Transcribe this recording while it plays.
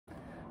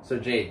So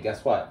Jade,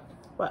 guess what?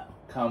 What?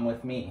 Come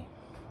with me.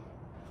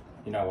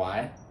 You know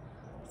why?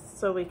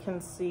 So we can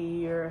see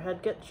your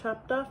head get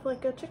chopped off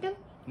like a chicken?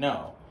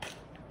 No.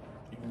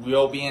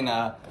 We'll be in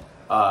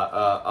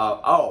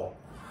oh.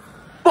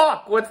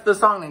 Fuck! What's the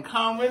song? And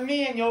come with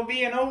me and you'll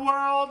be in a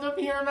world of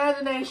your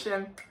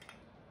imagination.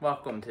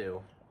 Welcome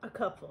to A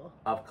Couple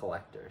of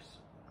Collectors.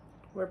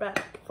 We're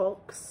back,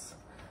 folks.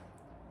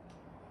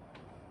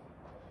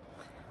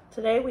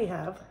 Today we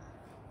have...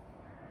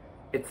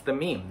 It's the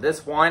meme.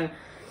 This one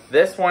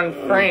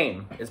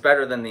frame is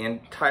better than the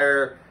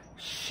entire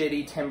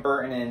shitty Tim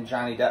Burton and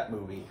Johnny Depp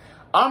movie.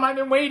 I've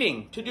been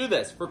waiting to do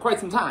this for quite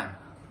some time.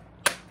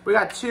 We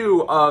got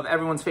two of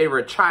everyone's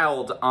favorite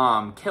child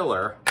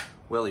killer,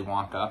 Willy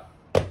Wonka.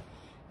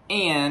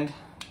 And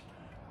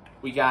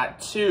we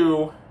got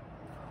two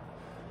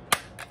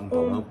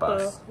Oompa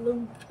Loompas.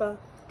 Loompa.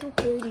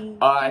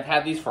 I've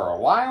had these for a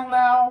while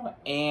now,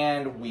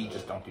 and we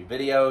just don't do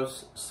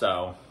videos,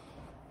 so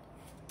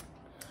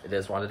it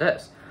is what it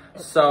is.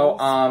 So,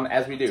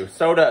 as we do,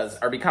 sodas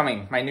are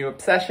becoming my new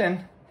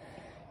obsession,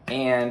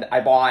 and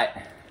I bought...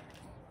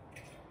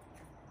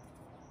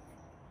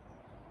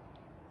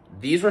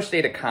 These were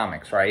State of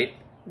Comics, right?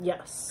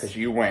 Yes. Because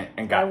you went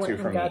and got two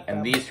from me,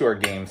 and these two are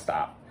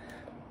GameStop.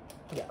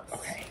 Yes.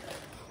 Okay.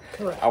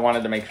 Correct. I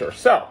wanted to make sure.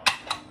 So,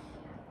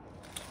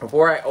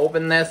 before I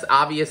open this,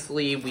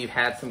 obviously, we've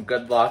had some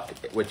good luck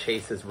with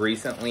chases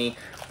recently.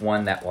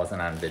 One that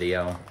wasn't on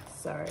video.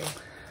 Sorry.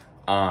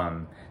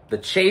 The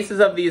chases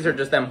of these are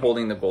just them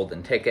holding the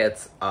golden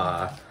tickets.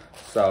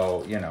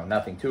 So, you know,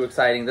 nothing too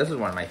exciting. This is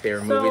one of my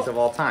favorite movies of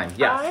all time.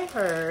 Yes. I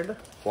heard...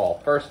 Well,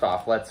 first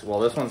off, well,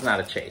 this one's not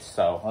a chase.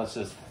 So,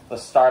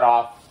 let's start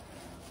off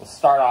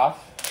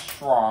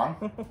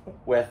strong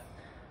with...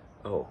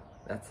 Oh,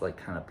 that's like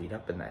kind of beat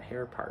up in that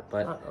hair part.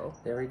 But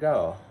there we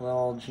go.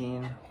 Little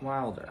Gene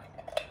Wilder.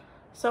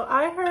 So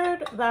I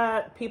heard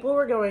that people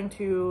were going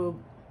to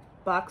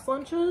box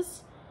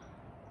lunches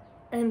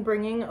and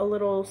bringing a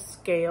little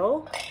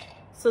scale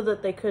so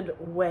that they could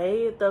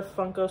weigh the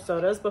Funko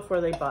Sodas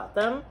before they bought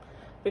them.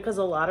 Because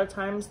a lot of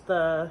times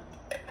the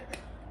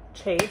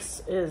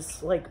chase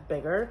is like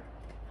bigger.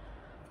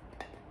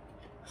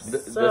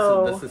 This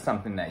is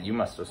something that you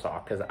must have saw,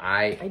 because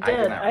I did not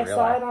realize. I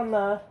saw it on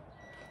the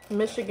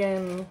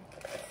Michigan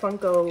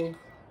Funko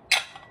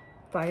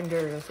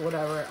Finders,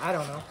 whatever. I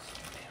don't know.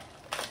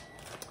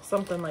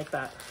 Something like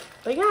that.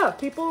 But yeah,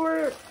 people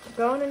were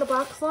going into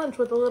box lunch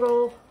with a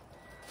little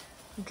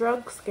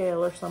drug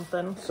scale or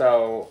something.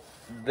 So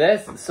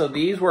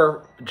these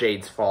were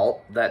Jade's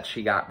fault that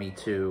she got me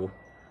two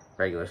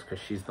regulars, because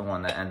she's the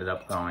one that ended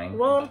up going.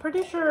 Well, I'm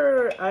pretty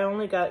sure I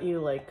only got you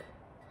like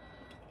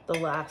the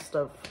last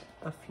of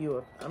a few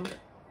of them.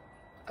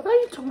 I thought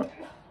you told me.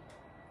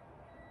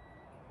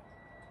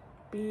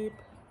 Beep,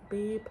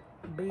 beep,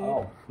 beep.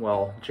 Oh,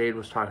 well, Jade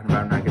was talking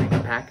about not getting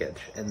a package,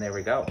 and there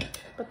we go.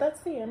 But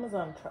that's the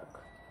Amazon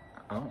truck.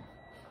 Oh.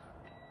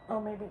 Oh,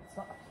 maybe it's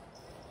not.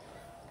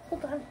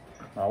 Hold on.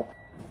 Oh.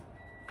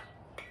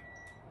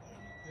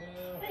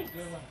 Thanks.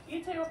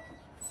 You too.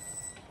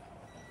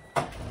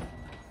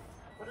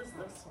 What is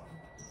this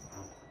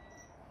one?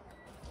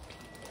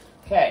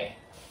 Okay.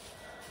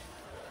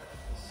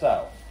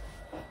 So,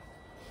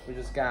 we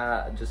just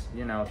got,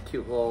 you know,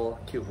 cute little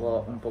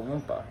Oompa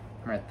Loompa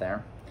right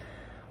there.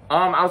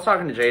 I was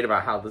talking to Jade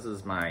about how this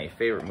is my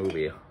favorite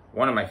movie,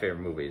 one of my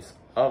favorite movies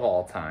of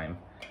all time.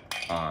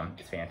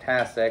 It's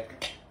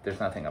fantastic. There's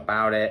nothing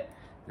about it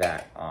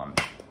that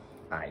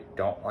I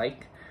don't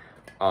like.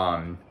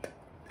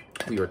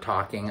 We were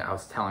talking, I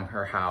was telling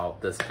her how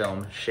this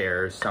film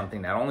shares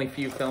something that only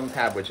few films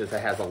have, which is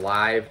it has a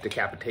live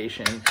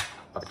decapitation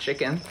of a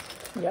chicken.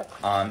 Yep.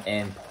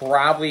 And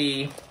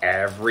probably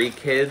every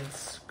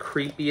kid's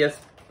creepiest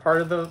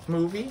part of the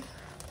movie,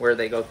 where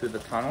they go through the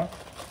tunnel.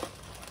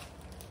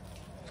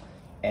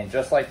 And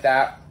just like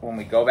that, when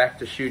we go back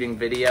to shooting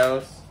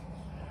videos,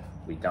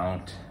 we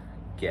don't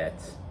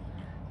get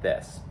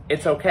this.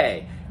 It's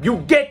okay. You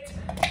get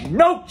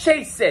no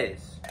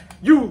chases.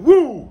 You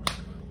lose.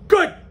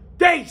 Good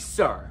day,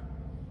 sir.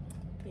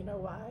 You know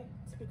why?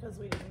 It's because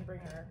we didn't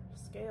bring our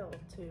scale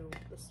to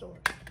the store.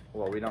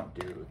 Well, we don't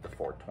do the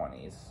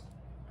 420s.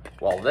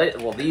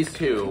 Well, these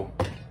two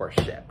were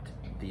shipped.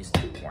 These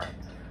two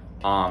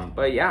weren't.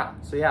 But yeah,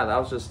 so yeah, that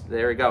was just,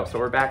 there we go. So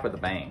we're back with a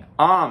bang.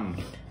 How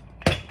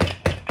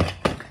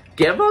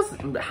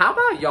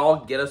about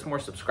y'all get us more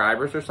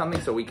subscribers or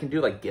something so we can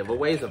do like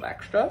giveaways of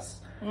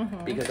extras?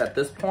 Because at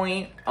this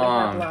point, we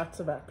have lots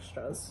of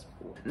extras.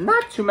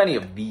 Not too many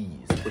of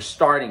these. We're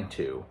starting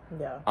to.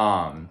 Yeah.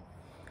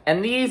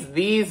 And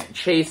these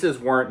chases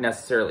weren't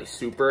necessarily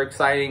super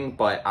exciting,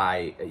 but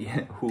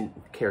who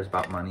cares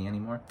about money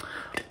anymore?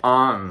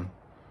 I'm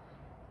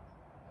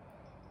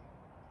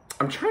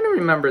trying to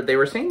remember. They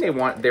were saying they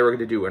were going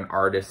to do an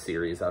artist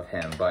series of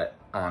him, but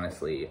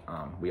honestly,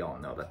 we all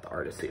know that the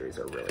artist series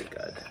are really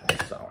good.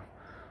 So,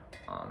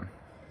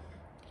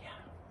 yeah.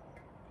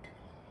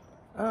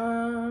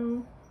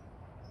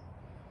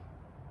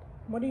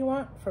 What do you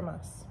want from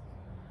us?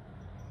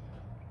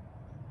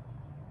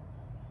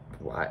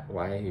 Why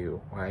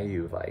are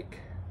you like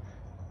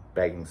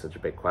begging such a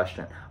big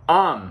question?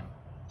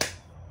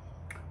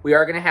 We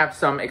are gonna have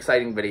some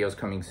exciting videos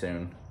coming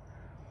soon.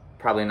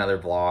 Probably another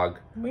vlog.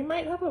 We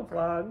might have a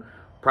vlog.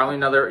 Probably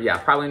another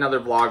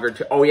vlog or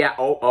two. Oh yeah,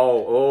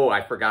 oh,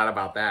 I forgot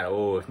about that.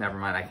 Oh, never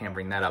mind, I can't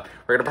bring that up.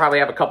 We're gonna probably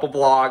have a couple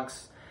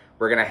vlogs.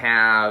 We're gonna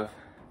have,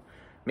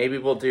 maybe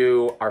we'll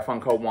do our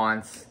Funko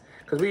once,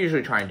 because we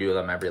usually try and do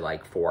them every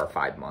like 4 or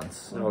 5 months.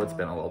 So it's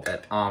been a little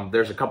bit.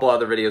 There's a couple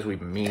other videos we've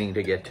been meaning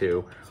to get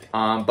to.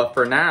 But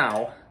for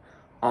now,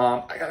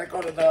 I gotta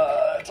go to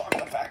the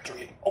chocolate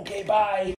factory. Okay, bye.